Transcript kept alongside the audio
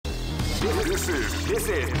This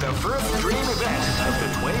is the first dream event of the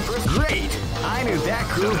 21st. Great! I knew that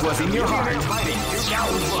groove was in your heart. Fighting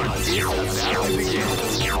 2001 is about to begin.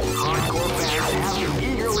 Hardcore fans have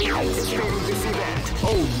been eagerly anticipating this event.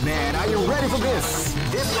 Oh man, are you ready for this?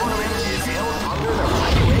 This tournament is held under the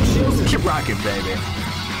regulations. Keep rocking, baby.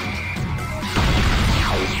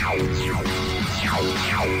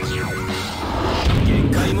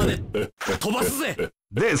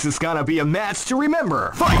 This is gonna be a match to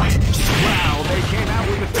remember. Fight! Wow, they came out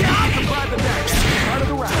with a private attack at the start of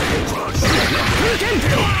the round.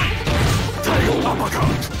 Title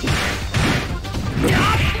uppercut.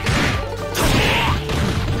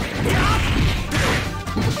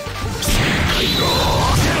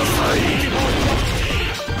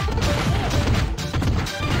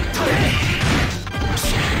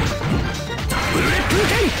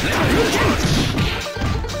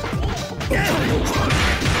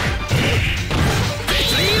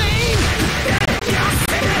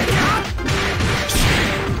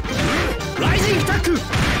 Rising attack!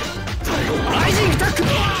 Rising attack!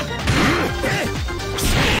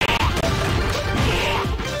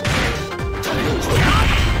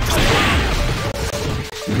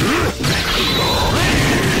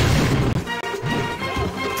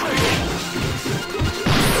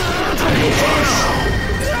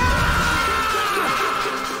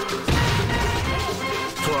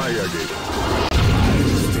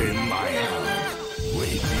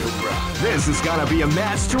 This is gonna be a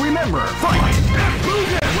match to remember. Fight!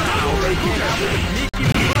 Wow, they came out with a sneaky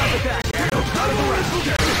surprise attack at the start of the round.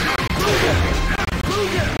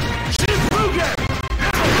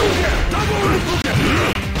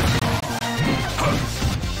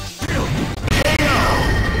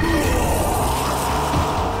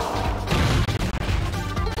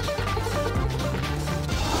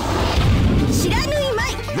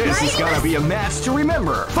 This is gonna be a match to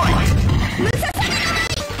remember. Fight!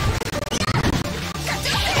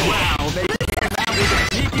 Wow, they came out with a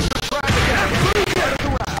sneaky surprise attack at the start of the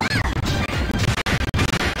round.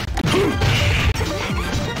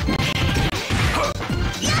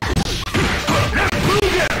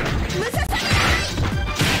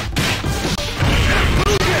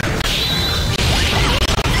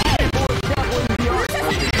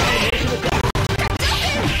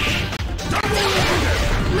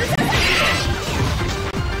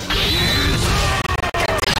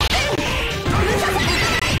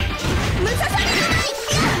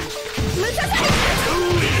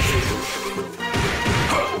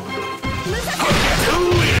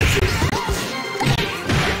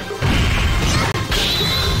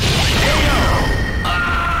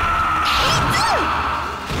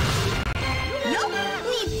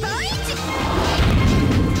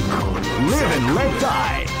 Live and let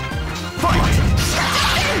die. Fight!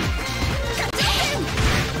 You can feel the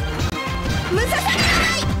come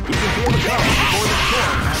before the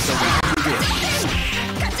storm as the round begins.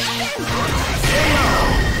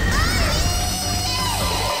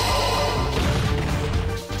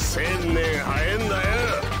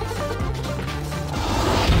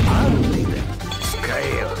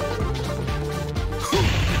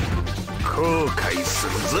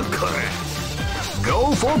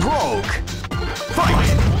 Go for broke. Fight! Wow,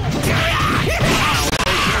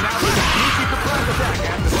 they came out with a sneaky surprise attack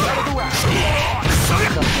at the start of the round.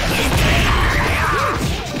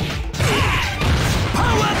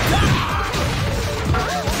 Power attack!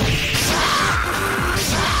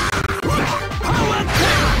 Power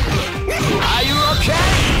attack! Are you okay?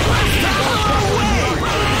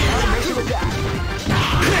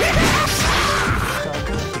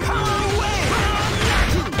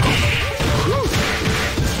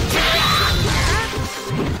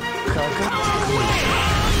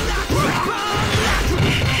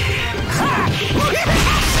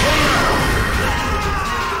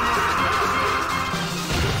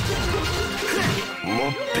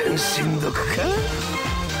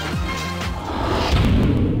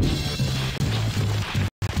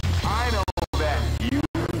 I know that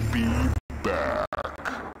you'll be back.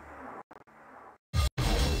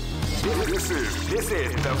 This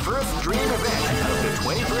is the first dream event of the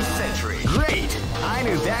 21st century. Great! I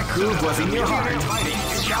knew that groove was in your heart. Fighting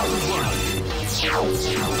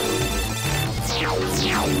 2001.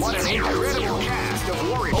 What an incredible cast of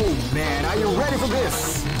warriors. Oh man, are you ready for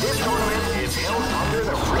this? This tournament is held under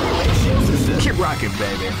the free ratio system. Keep rocking,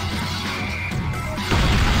 baby.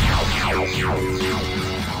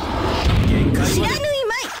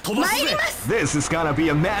 This is gonna be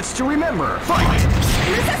a match to remember. Fight!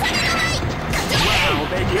 Wow,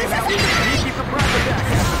 they came out with a sneaky surprise attack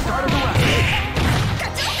at the start of the round.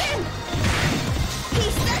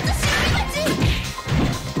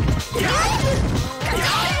 Yeah!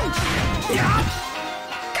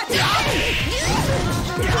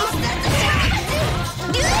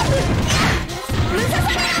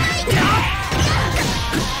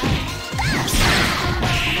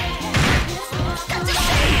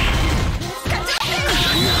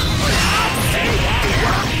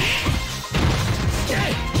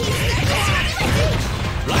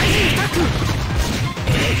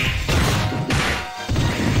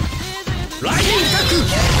 こ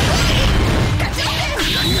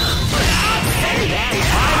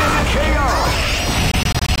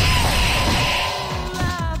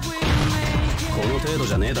の程度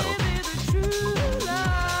じゃねえだろ。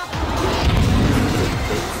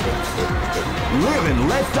Live and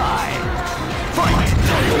let die. Fight!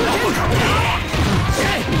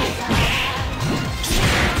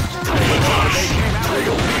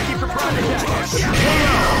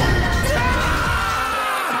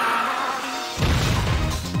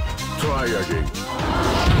 Try again.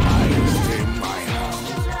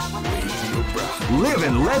 Live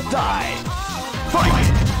and let die. Fight!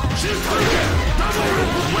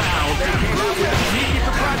 Wow, they came out with a sneaky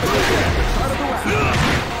surprise attack at the start of the round.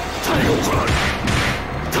 Title Crush!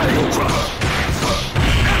 Title Crush!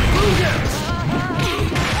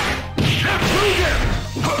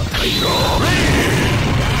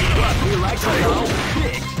 We like to go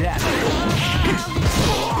big damage.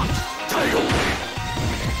 Title!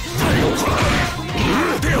 Title Crush!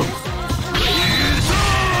 Title!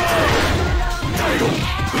 Title!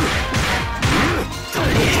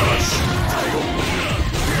 Title Crush! Title!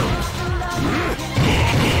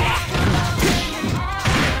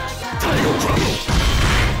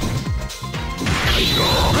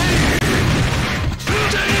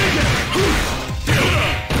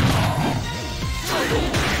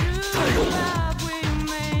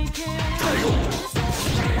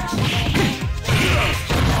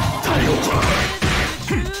 Title Crush!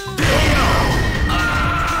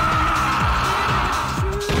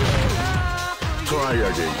 Try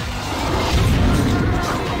again.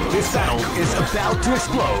 This battle is about to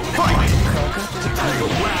explode. Fight!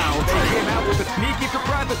 Wow, they came out with a sneaky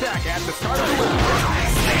surprise attack at the start of the round.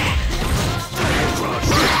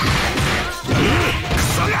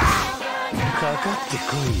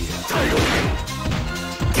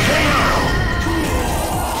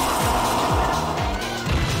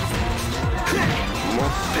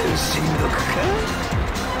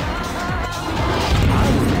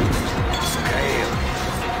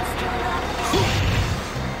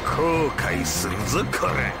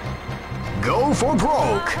 Go for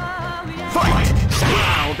broke. Fight!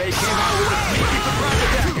 Wow, they came out with a sneaky surprise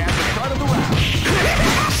attack at the start of the round.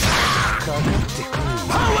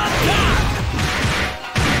 Power attack!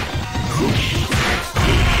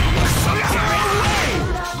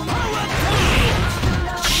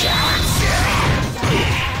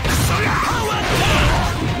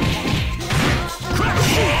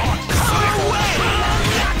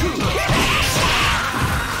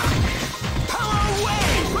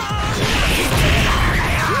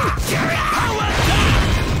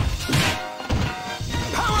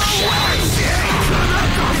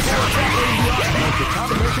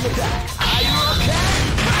 Combination attack. Are you okay?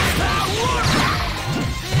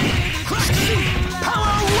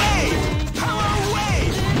 Power wave! Power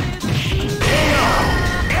wave!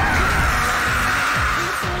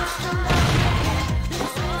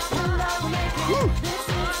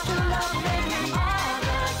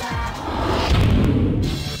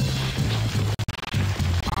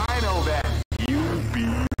 I know that. You'll be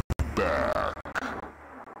back.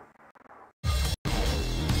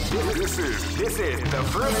 This is the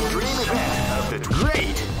first dream event of the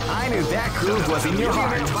great. I knew that groove was in your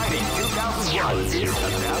heart. Fighting 2001 is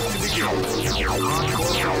about to begin.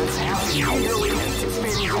 Hardcore fans have been eagerly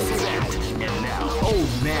anticipating this event. And now, oh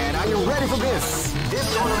man, are you ready for this? This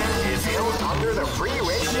tournament is held under the free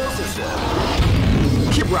ratio system.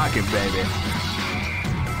 Keep rocking, baby.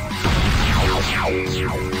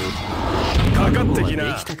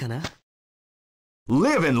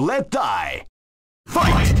 Live and let die.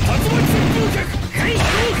 Fight!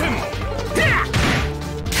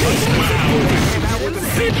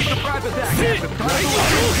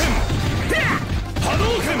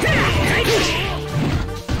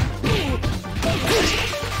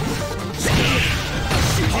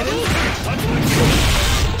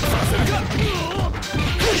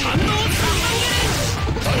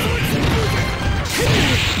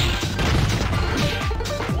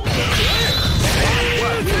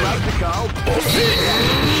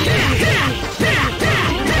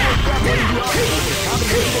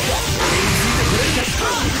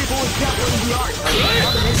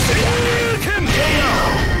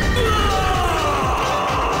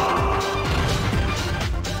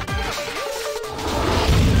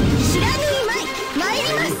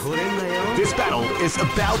 This battle is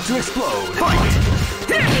about to explode. Fight!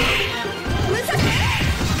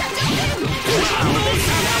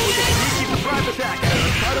 Surprise attack at the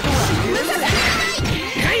start of the round.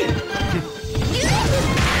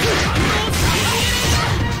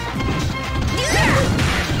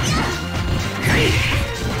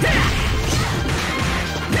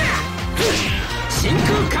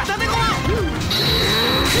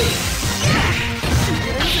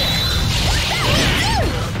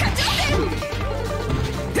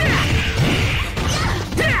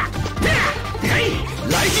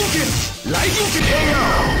 こ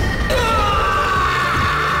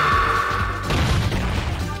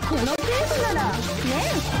のペースならね。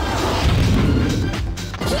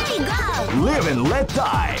 Live and let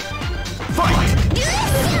die. Fight.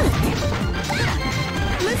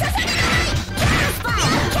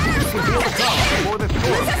 Feel the calm before the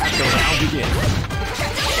storm as the round begins.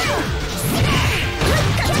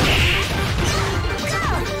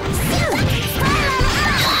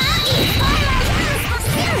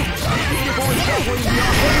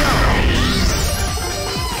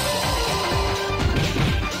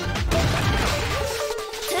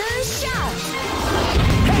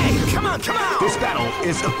 Come on! This battle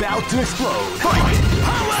is about to explode. Fight!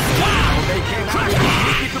 Wow! They came out with a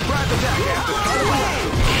sneaky surprise attack after the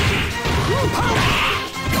round.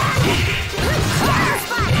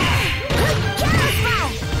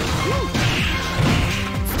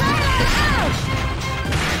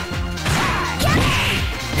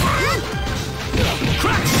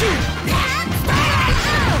 Crack shoot!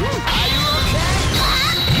 Are you okay?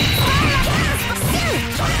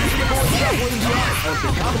 Of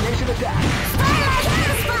the combination attack.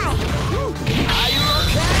 Are you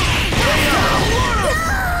okay?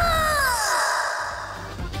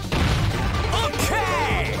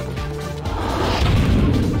 Okay!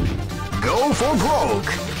 Go for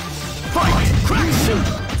broke! Fight! Crack shoot!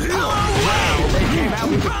 Wow! They came out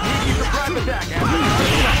with a sneaky surprise attack after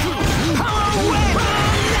power away!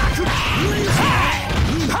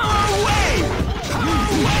 Power away! Power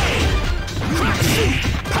away! Crack shoot!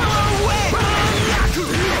 Power away!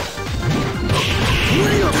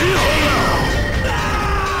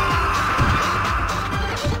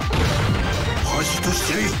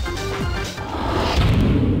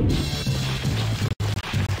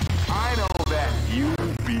 I know that you'll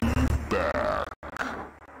be back.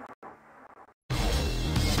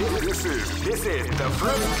 This is the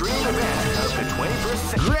first dream event of the 21st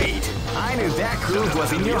century. Great! I knew that groove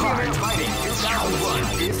was in your heart. Fighting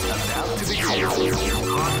 2001 is about to begin.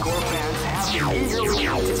 Hardcore fans have been eagerly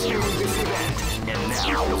anticipating this event. And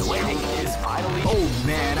now the wedding is finally... Oh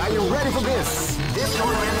man, are you ready for this? This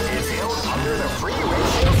tournament is held under the free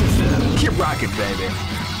ratio system. Keep rocking, baby.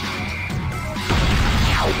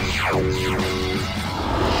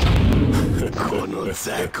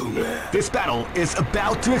 This battle is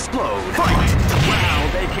about to explode. Fight! Wow,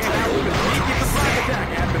 they came out with a sneaky surprise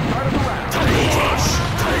attack at the start of the round. Title crush!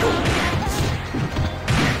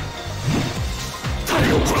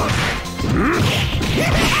 Title crush!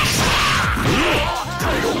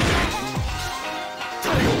 Title crush!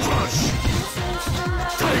 Title crush!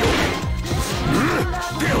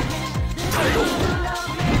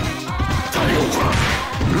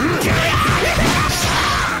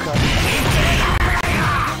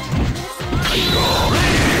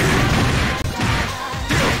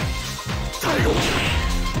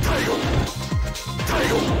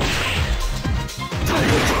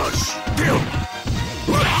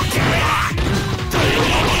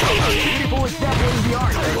 People is definitely the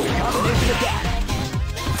art of the combination attack.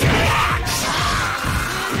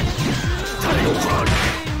 Title run.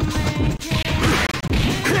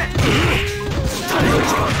 Title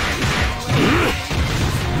run.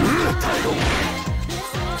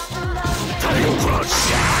 Title crush.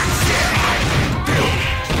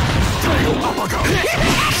 Title uppercut.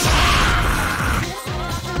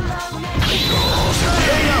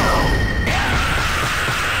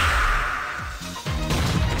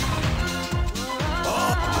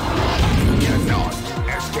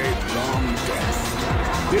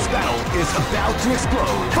 This battle is about to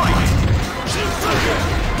explode. Fight!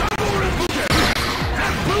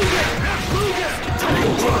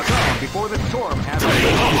 Title will come before the storm has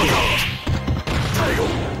Title run. Title.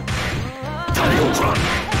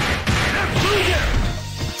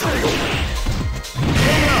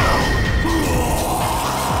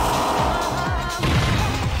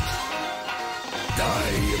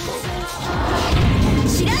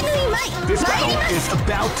 This battle is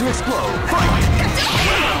about to explode. Fight!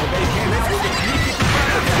 Wow, they came out with a sneaky surprise attack at the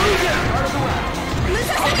start of the round.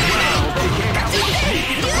 Wow, they came out with a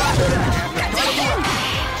sneaky surprise attack at the start of the round.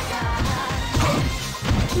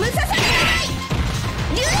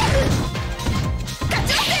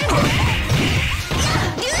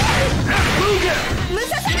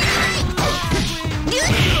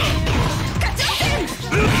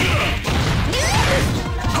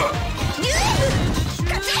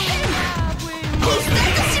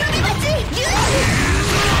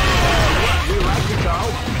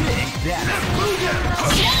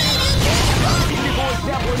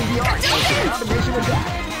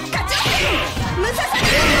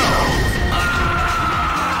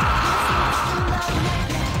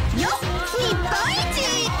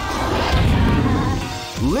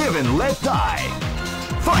 Live and let die.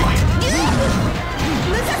 Fight!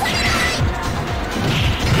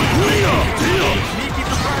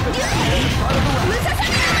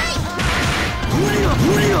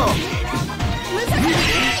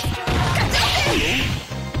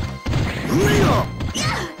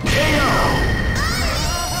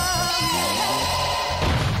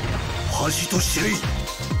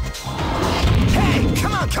 Hey,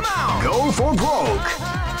 come on, come on! Go for broke!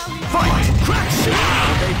 Fight! Crack shoot!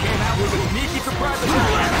 They came out with a sneaky surprise attack.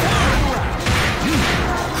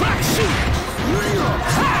 Crack shoot!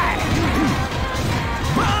 Hi!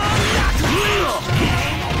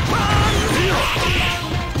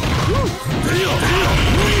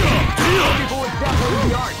 People with definitely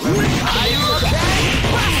the art. Are you okay?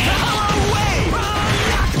 Blast the hell away!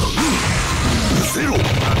 Zero!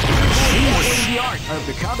 The art of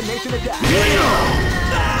the combination attack.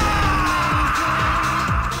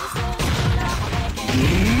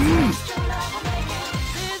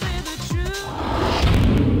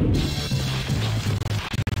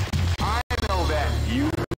 I know that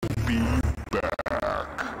you'll be back.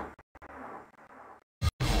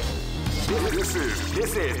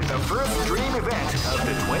 This is the first dream event of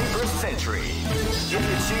the 21st century. If you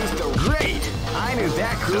choose the great, I knew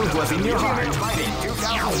that groove was in your heart. Fighting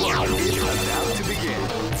 2001 is about to begin.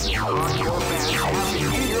 Hardcore fans have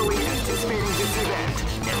been eagerly anticipating this event,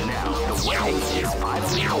 and now the waiting is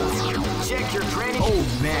finally over. Check your training. Oh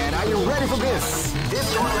man, are you ready for this? This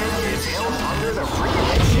tournament is held under the free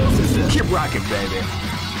event shield system. Keep rocking, baby.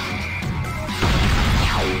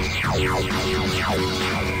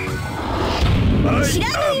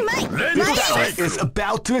 This battle is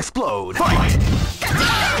about to explode. Fight!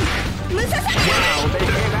 Wow, they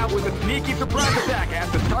came out with a sneaky surprise attack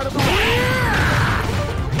at the start of the round.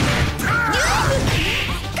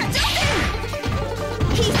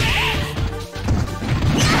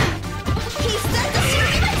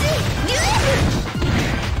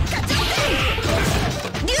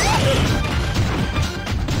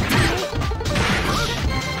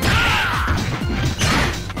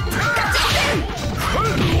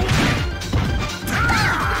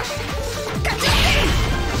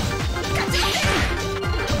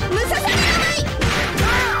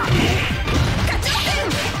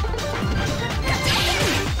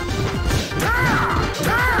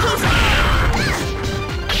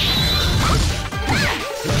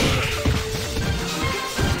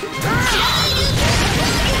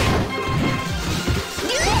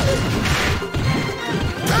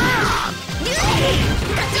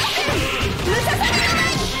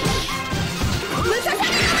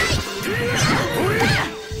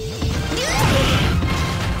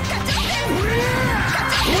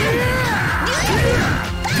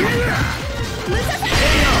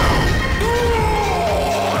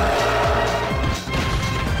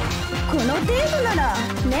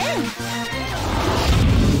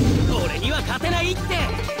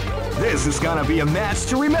 This is gonna be a match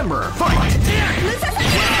to remember. Fight!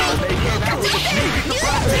 Wow, they came out with a sneaky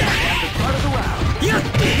surprise attack at the start of the round.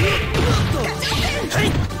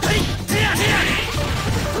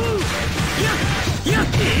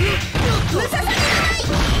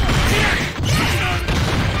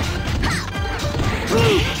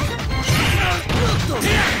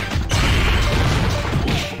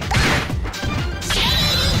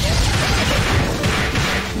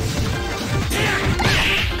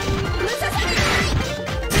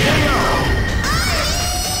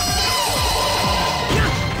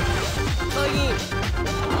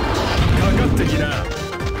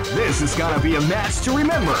 This is gonna be a match to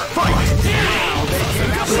remember. Fight! Wow, they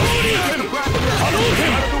came out with a sneaky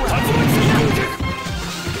surprise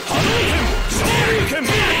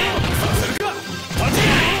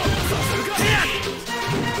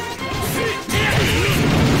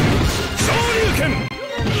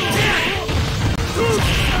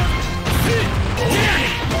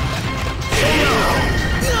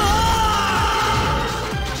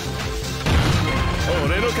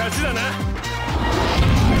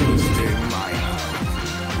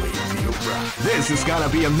This is gonna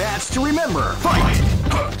be a match to remember. Fight!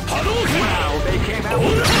 Wow, they came out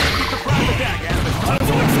with a sneaky surprise attack at the start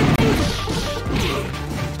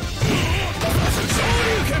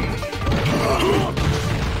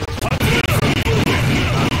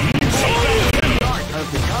of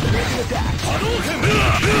the combination attack.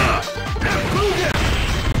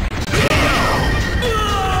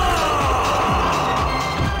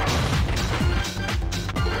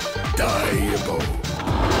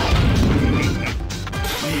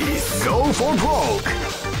 Go for broke!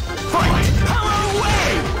 Fight! Power away!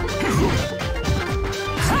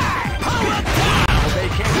 Ha!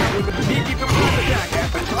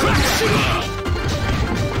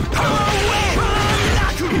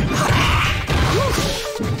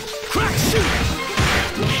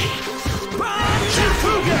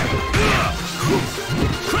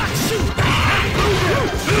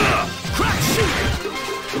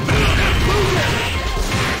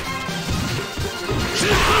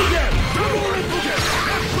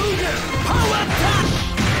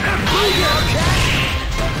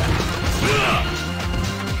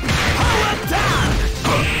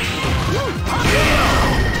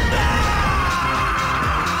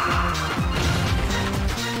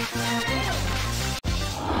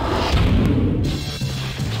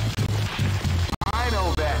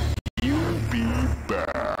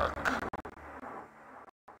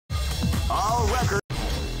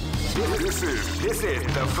 This is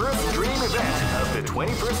the first dream event of the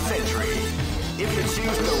 21st century. If you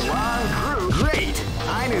choose the wrong groove, great!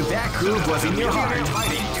 I knew that groove was in your heart.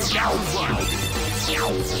 Fighting 2001.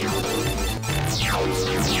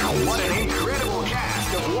 What an incredible cast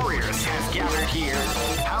of warriors has gathered here.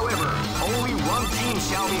 However, only one team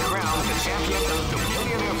shall be crowned the champion of the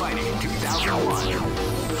Millionaire Fighting 2001.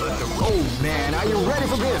 But oh man, are you ready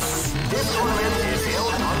for this? This tournament is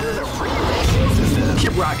held under the free ratio system.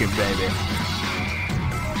 Keep rocking, baby.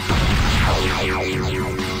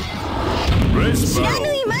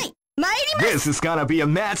 This is gonna be a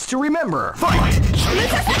match to remember. Fight!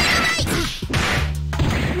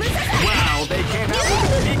 Wow, they came out with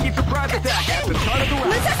a sneaky surprise attack at the start of the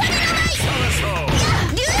round.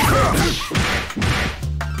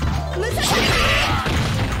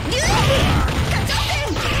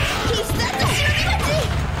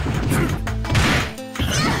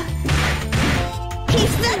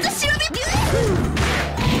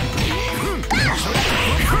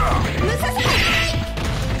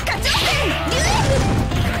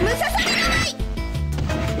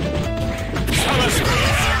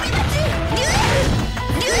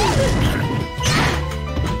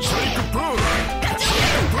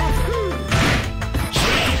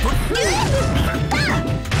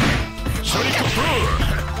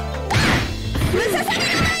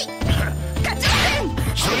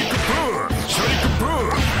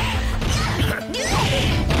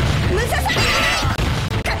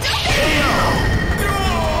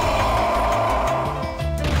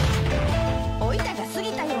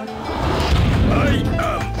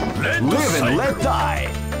 Live and let die.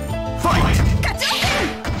 Fight!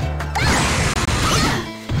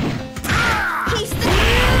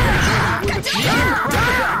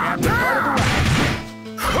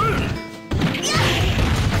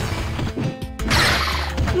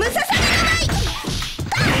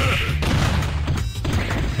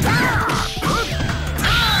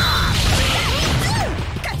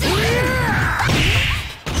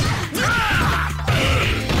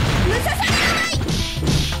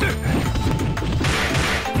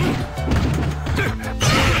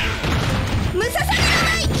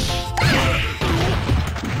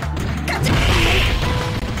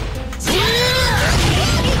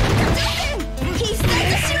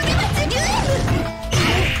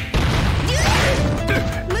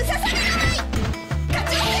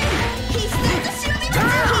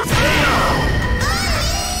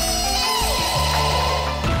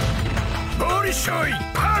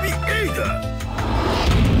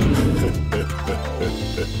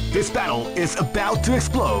 This battle is about to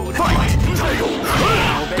explode. Fight!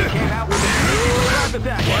 Wow, they came out with a surprise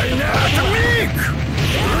attack. Why not weak?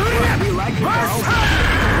 We like it, Carl.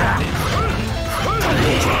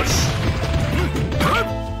 Crush!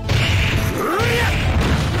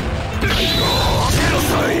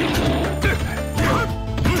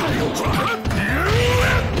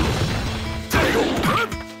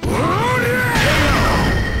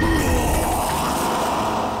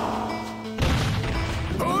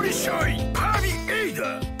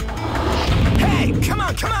 Hey, come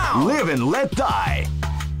on, come on! Live and let die.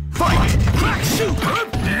 Fight! Crack, shoot! Power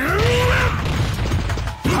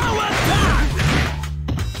back!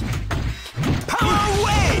 Power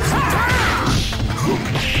away! Power away!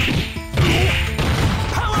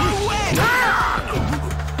 Power away!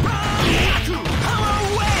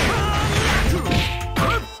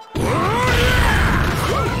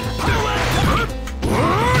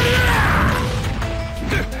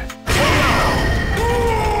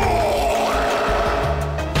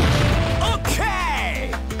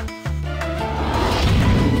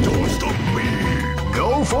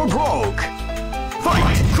 For broke.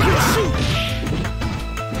 Fight! Crash! Shoot!